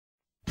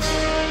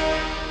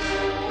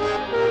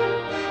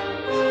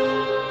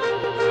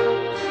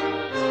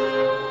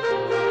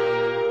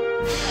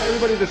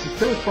everybody, this is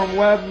Chris from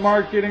Web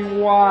Marketing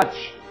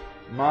Watch.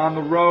 I'm on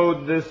the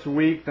road this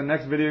week. The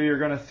next video you're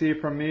going to see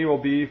from me will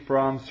be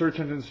from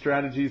Search Engine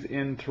Strategies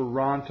in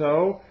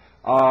Toronto.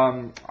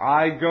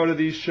 I go to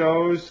these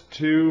shows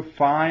to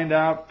find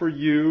out for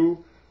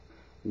you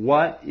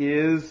what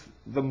is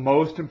the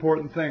most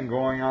important thing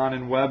going on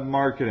in web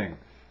marketing.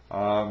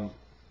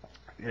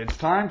 It's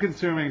time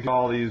consuming to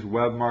all these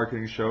web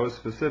marketing shows,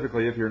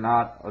 specifically if you're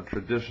not a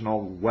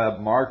traditional web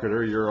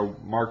marketer, you're a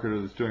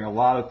marketer that's doing a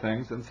lot of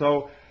things. And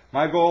so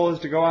my goal is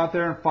to go out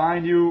there and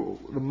find you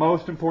the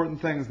most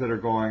important things that are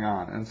going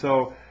on. And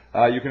so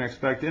you can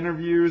expect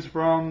interviews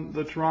from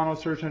the Toronto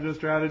Search Engine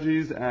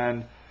Strategies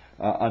and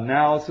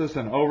analysis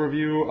and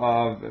overview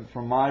of,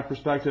 from my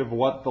perspective,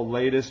 what the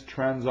latest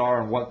trends are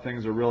and what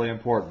things are really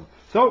important.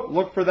 So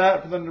look for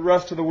that for the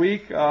rest of the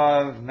week.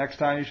 Next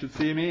time you should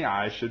see me,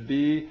 I should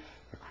be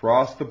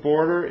across the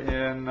border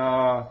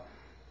in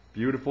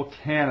beautiful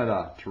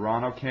Canada,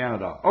 Toronto,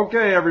 Canada.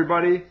 Okay,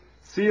 everybody.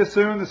 See you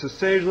soon. This is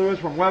Sage Lewis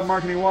from Web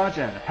Marketing Watch,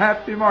 and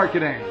happy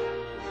marketing!